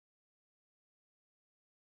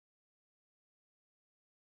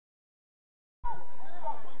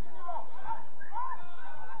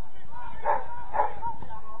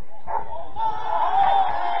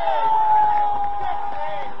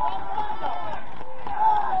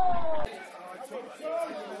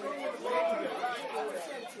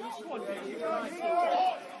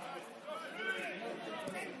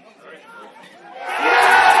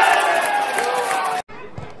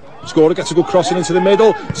Scorer gets a good crossing into the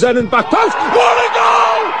middle. Zenon back post. What a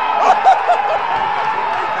goal!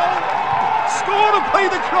 Scorer played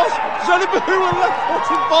the cross. Zenon Bahua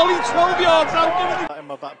left-footed volley 12 yards out. In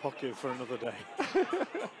my back pocket for another day.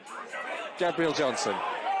 Gabriel Johnson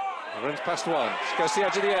runs past one, goes to the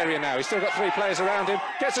edge of the area now. He's still got 3 players around him,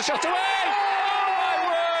 gets a shot away. Oh my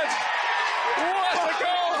word! What a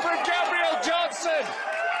goal from Gabriel Johnson!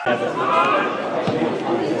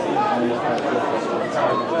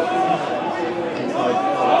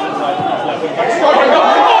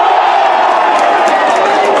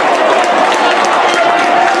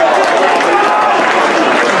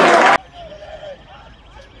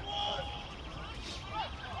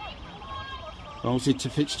 Rolls it to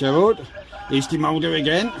Fitzgerald. Here's De Mulder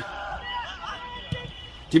again.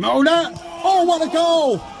 De Mulder! Oh, what a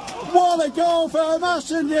goal! What a goal for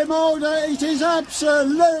Marcin De Mulder! It is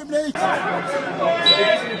absolutely...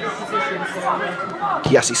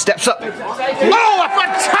 Chiasi steps up. Oh, a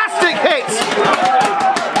fantastic hit!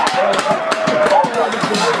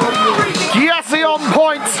 Chiasi on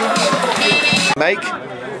point.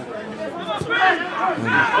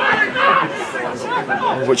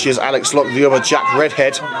 Which is Alex Locke, the other Jack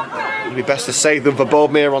Redhead. It'd be best to save them for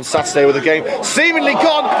Boldmere on Saturday with the game seemingly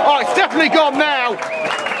gone. Oh, it's definitely gone now.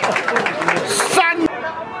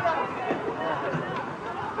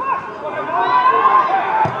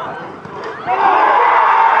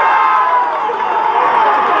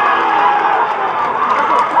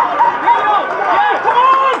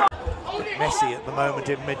 Messi at the moment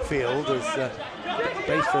in midfield as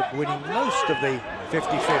Basford winning most of the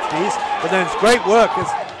 50-50s, but then it's great work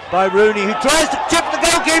by Rooney, who tries to chip the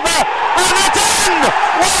goalkeeper.